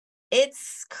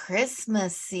It's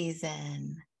Christmas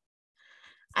season.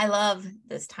 I love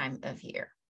this time of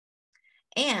year.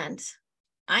 And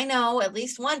I know at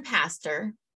least one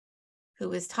pastor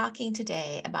who is talking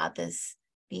today about this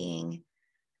being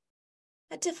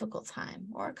a difficult time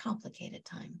or a complicated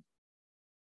time.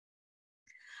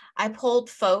 I polled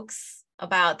folks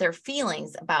about their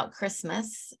feelings about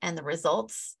Christmas, and the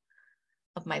results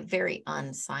of my very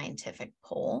unscientific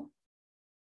poll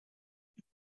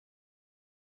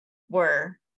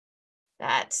were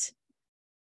that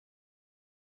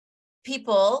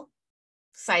people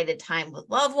cited time with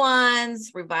loved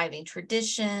ones, reviving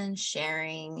tradition,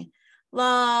 sharing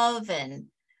love, and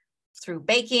through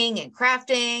baking and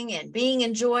crafting and being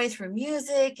in joy through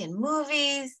music and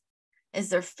movies is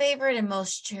their favorite and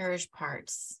most cherished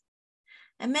parts.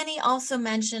 And many also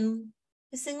mention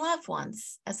missing loved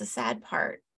ones as a sad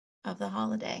part of the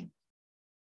holiday.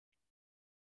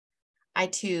 I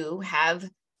too have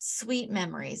sweet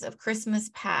memories of Christmas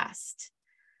past,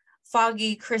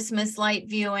 foggy Christmas light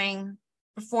viewing,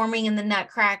 performing in the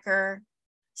Nutcracker,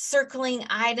 circling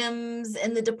items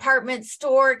in the department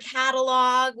store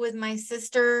catalog with my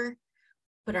sister,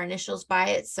 put our initials by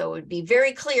it so it would be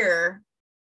very clear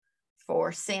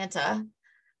for Santa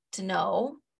to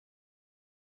know,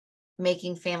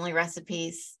 making family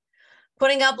recipes,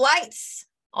 putting up lights,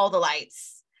 all the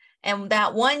lights. And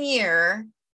that one year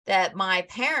that my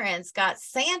parents got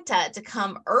Santa to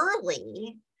come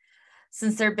early,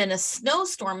 since there'd been a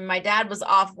snowstorm and my dad was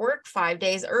off work 5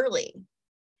 days early.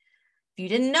 If you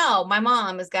didn't know, my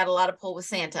mom has got a lot of pull with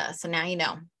Santa, so now you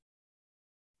know.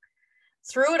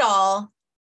 Through it all,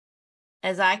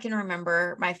 as I can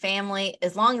remember, my family,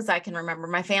 as long as I can remember,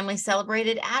 my family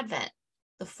celebrated Advent,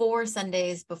 the 4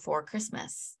 Sundays before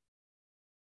Christmas.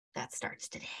 That starts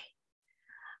today.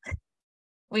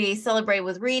 We celebrate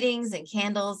with readings and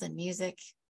candles and music.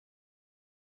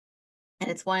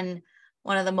 And it's one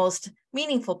of the most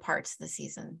meaningful parts of the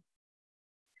season.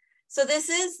 So this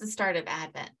is the start of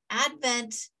Advent.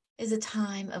 Advent is a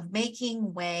time of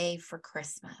making way for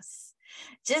Christmas.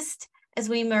 Just as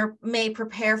we may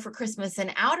prepare for Christmas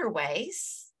in outer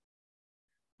ways,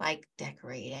 like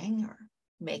decorating or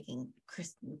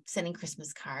sending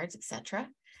Christmas cards, etc.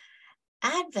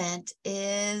 Advent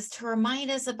is to remind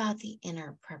us about the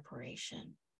inner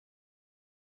preparation.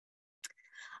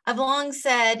 I've long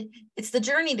said it's the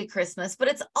journey to Christmas, but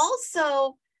it's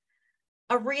also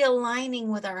a realigning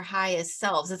with our highest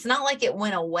selves. It's not like it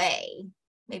went away.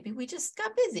 Maybe we just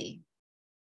got busy.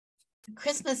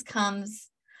 Christmas comes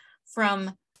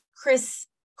from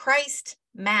Christ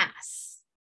Mass,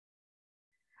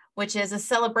 which is a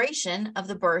celebration of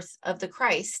the birth of the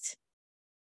Christ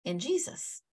in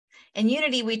Jesus. In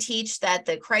Unity, we teach that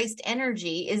the Christ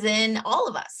energy is in all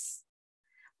of us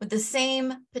with the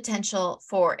same potential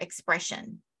for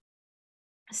expression.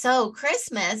 So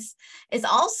Christmas is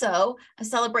also a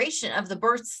celebration of the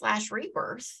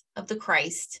birth/rebirth of the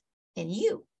Christ in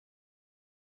you.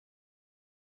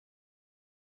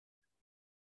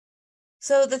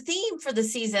 So the theme for the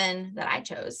season that I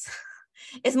chose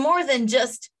is more than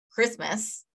just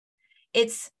Christmas.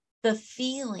 It's the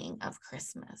feeling of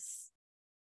Christmas.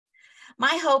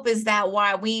 My hope is that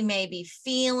while we may be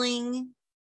feeling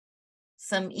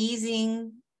some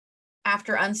easing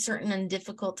after uncertain and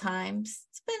difficult times,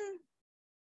 it's been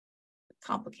a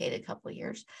complicated couple of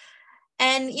years.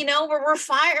 And, we're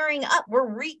firing up.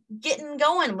 We're getting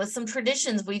going with some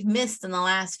traditions we've missed in the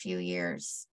last few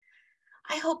years.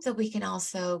 I hope that we can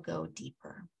also go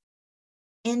deeper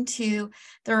into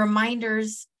the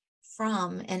reminders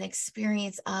from an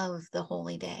experience of the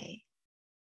holy day,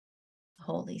 the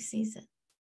holy season.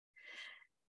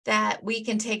 That we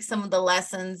can take some of the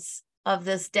lessons of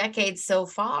this decade so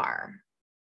far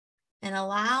and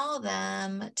allow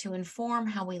them to inform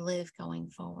how we live going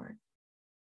forward.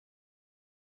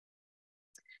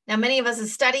 Now, many of us have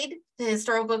studied the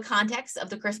historical context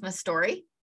of the Christmas story.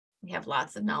 We have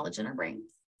lots of knowledge in our brains.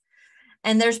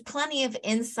 And there's plenty of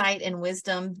insight and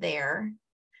wisdom there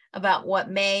about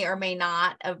what may or may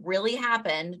not have really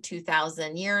happened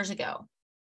 2,000 years ago.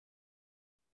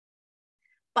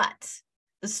 But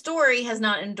the story has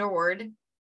not endured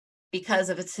because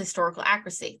of its historical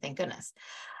accuracy, thank goodness,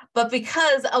 but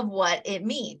because of what it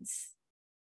means.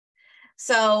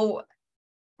 So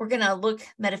we're going to look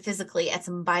metaphysically at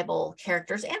some Bible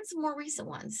characters and some more recent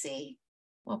ones, see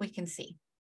what we can see.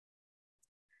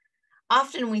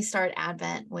 Often we start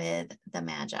Advent with the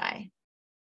Magi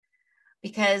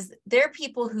because they're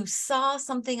people who saw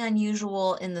something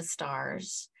unusual in the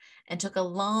stars and took a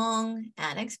long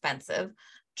and expensive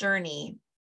journey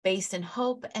based in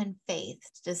hope and faith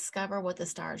to discover what the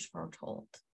stars foretold.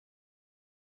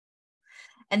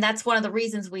 And that's one of the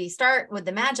reasons we start with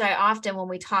the Magi often when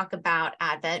we talk about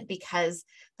Advent, because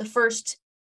the first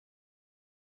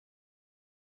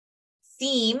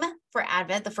theme for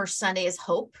Advent, the first Sunday, is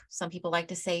hope. Some people like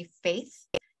to say faith.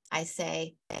 I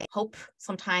say hope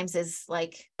sometimes is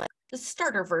like the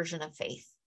starter version of faith.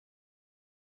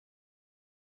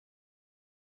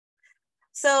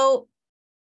 So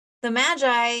the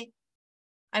Magi,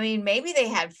 I mean, maybe they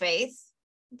had faith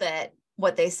that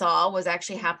what they saw was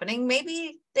actually happening.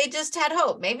 Maybe they just had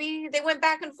hope. Maybe they went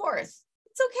back and forth.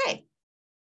 It's okay.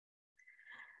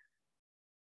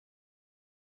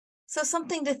 So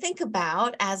something to think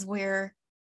about as we're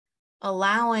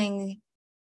allowing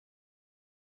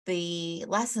the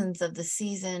lessons of the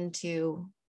season to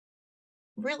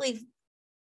really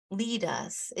lead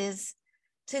us is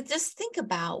to just think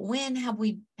about when have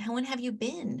you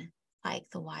been like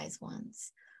the wise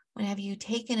ones? When have you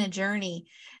taken a journey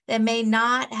that may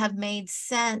not have made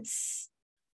sense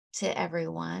to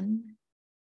everyone,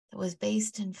 that was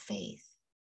based in faith?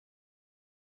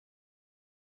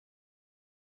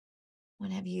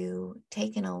 When have you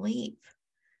taken a leap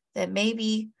that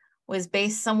maybe was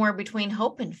based somewhere between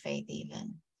hope and faith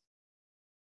even?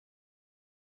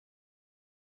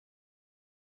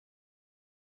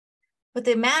 But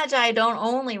the Magi don't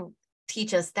only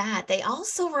teach us that, they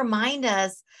also remind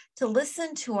us to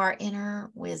listen to our inner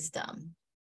wisdom.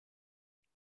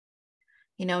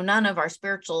 You know, none of our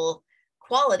spiritual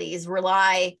qualities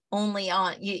rely only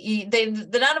on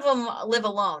none of them live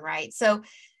alone, right? So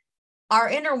our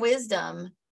inner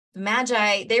wisdom, the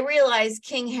Magi, they realized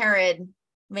King Herod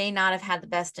may not have had the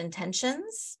best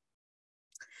intentions,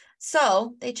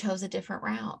 so they chose a different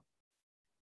route.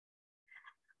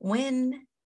 When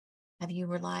have you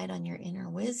relied on your inner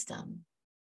wisdom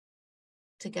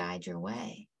to guide your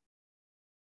way?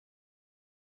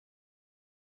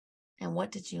 And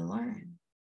what did you learn?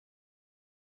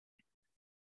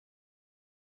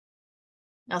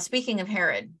 Now, speaking of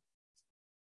Herod,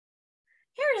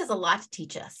 Herod has a lot to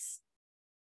teach us.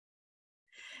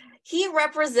 He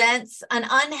represents an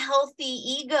unhealthy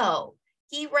ego.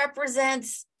 He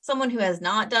represents someone who has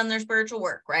not done their spiritual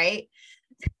work, right?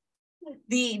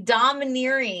 The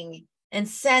domineering and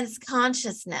sense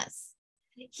consciousness.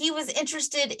 He was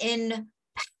interested in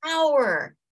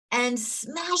power and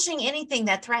smashing anything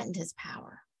that threatened his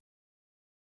power.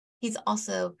 He's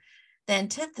also the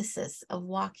antithesis of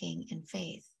walking in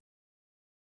faith.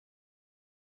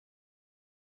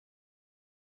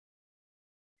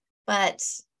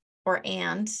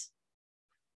 And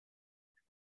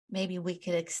maybe we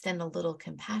could extend a little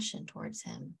compassion towards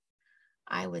him.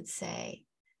 I would say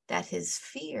that his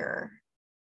fear,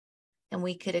 and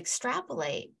we could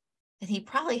extrapolate, that he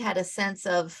probably had a sense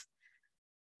of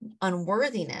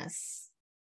unworthiness.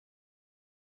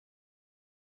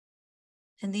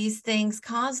 And these things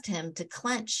caused him to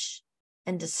clench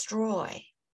and destroy.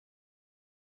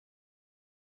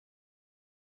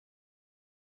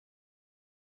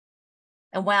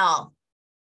 And while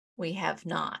we have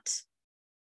not,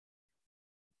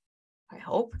 I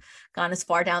hope, gone as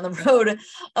far down the road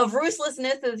of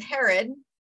ruthlessness as Herod,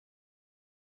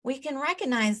 we can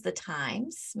recognize the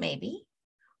times, maybe,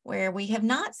 where we have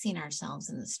not seen ourselves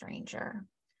in the stranger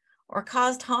or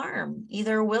caused harm,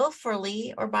 either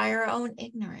willfully or by our own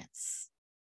ignorance.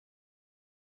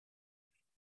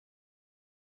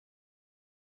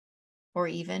 Or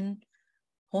even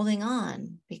holding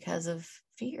on because of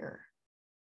fear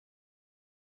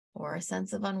or a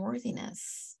sense of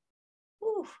unworthiness.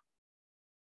 Ooh.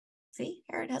 See,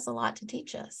 Herod has a lot to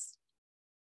teach us.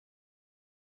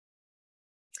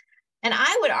 And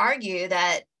I would argue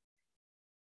that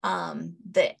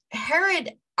the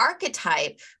Herod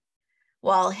archetype,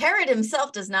 while Herod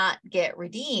himself does not get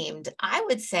redeemed, I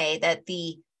would say that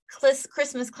the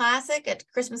Christmas classic, A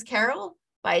Christmas Carol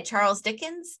by Charles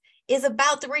Dickens, is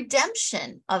about the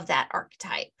redemption of that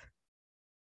archetype,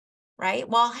 right?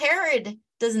 While Herod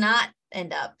does not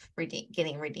end up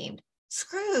getting redeemed,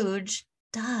 Scrooge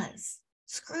does.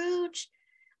 Scrooge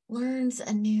learns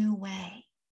a new way.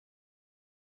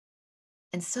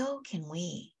 And so can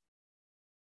we.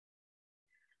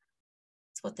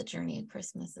 It's what the journey of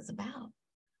Christmas is about.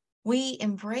 We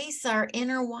embrace our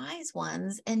inner wise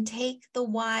ones and take the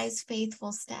wise,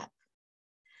 faithful step.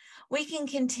 We can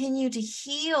continue to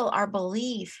heal our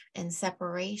belief in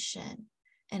separation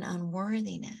and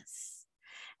unworthiness.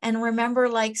 And remember,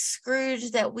 like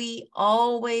Scrooge, that we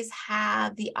always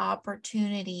have the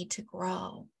opportunity to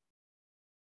grow.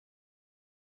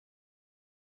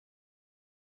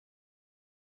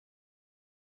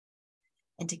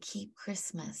 And to keep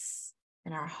Christmas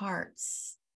in our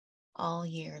hearts all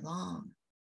year long.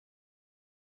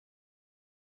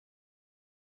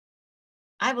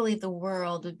 I believe the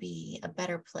world would be a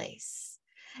better place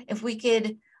if we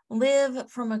could live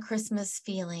from a Christmas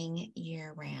feeling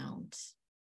year round.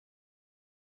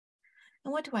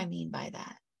 And what do I mean by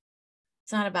that?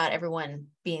 It's not about everyone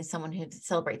being someone who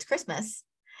celebrates Christmas.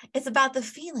 It's about the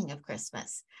feeling of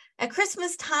Christmas. At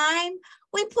Christmas time,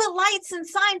 we put lights and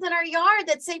signs in our yard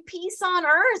that say peace on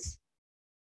earth.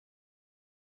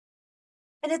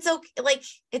 And it's okay, like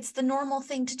it's the normal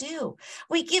thing to do.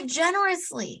 We give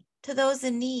generously to those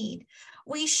in need.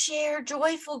 We share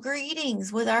joyful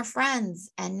greetings with our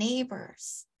friends and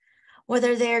neighbors,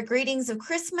 whether they're greetings of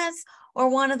Christmas or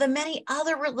one of the many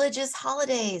other religious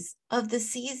holidays of the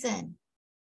season.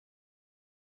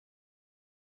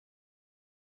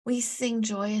 We sing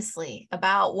joyously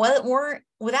about what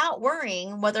without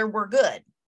worrying whether we're good.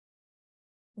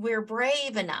 We're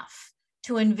brave enough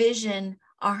to envision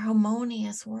our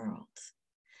harmonious world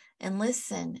and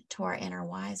listen to our inner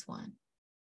wise one.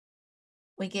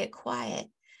 We get quiet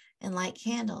and light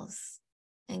candles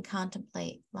and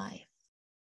contemplate life.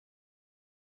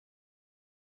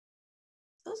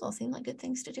 Those all seem like good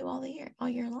things to do all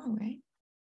year long, right?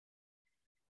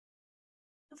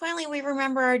 And finally, we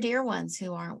remember our dear ones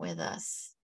who aren't with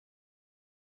us.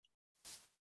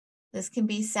 This can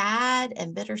be sad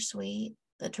and bittersweet.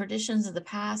 The traditions of the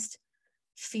past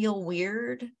feel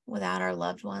weird without our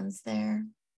loved ones there.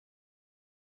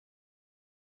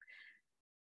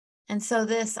 And so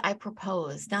this I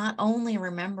propose, not only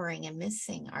remembering and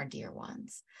missing our dear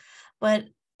ones, but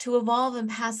to evolve and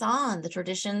pass on the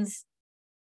traditions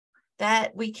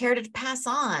that we care to pass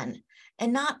on,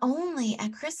 and not only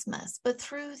at Christmas, but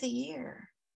through the year,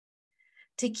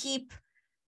 to keep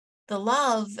the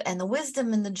love and the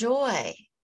wisdom and the joy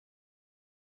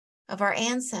of our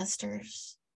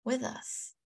ancestors with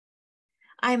us.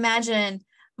 I imagine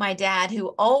my dad, who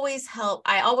always helped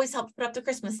put up the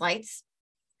Christmas lights,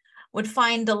 would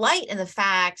find delight in the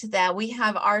fact that we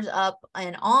have ours up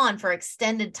and on for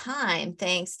extended time,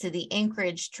 thanks to the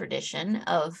Anchorage tradition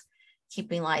of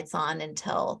keeping lights on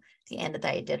until the end of the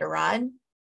Iditarod.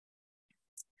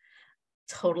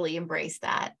 Totally embrace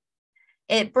that.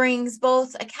 It brings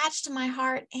both a catch to my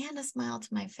heart and a smile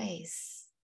to my face.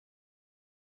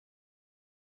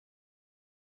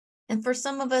 And for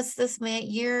some of us, this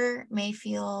year may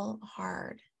feel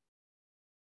hard.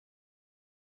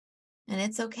 And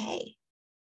it's okay.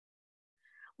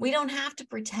 We don't have to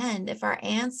pretend if our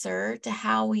answer to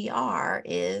how we are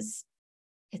is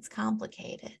it's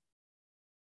complicated.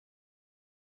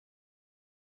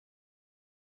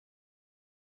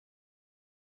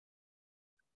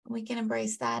 We can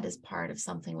embrace that as part of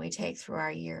something we take through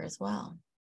our year as well.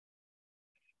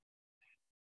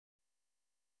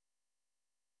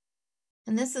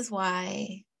 And this is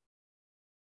why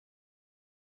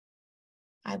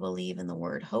I believe in the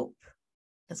word hope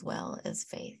as well as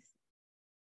faith.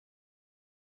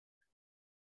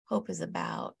 Hope is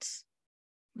about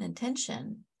an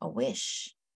intention, a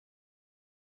wish.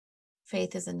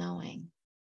 Faith is a knowing.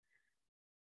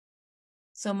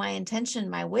 So my intention,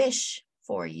 my wish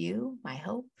for you, my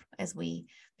hope, as we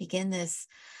begin this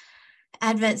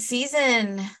Advent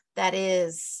season that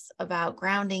is about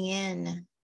grounding in,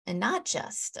 and not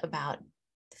just about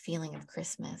the feeling of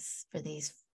Christmas for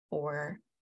these 4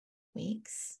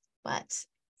 weeks, but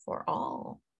for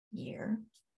all year,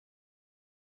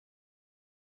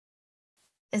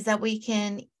 is that we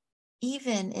can,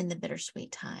 even in the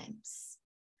bittersweet times,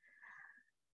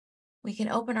 we can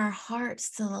open our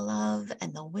hearts to the love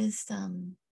and the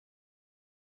wisdom,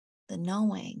 the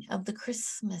knowing of the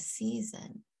Christmas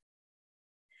season.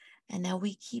 And now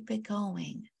we keep it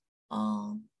going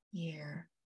all year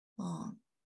long.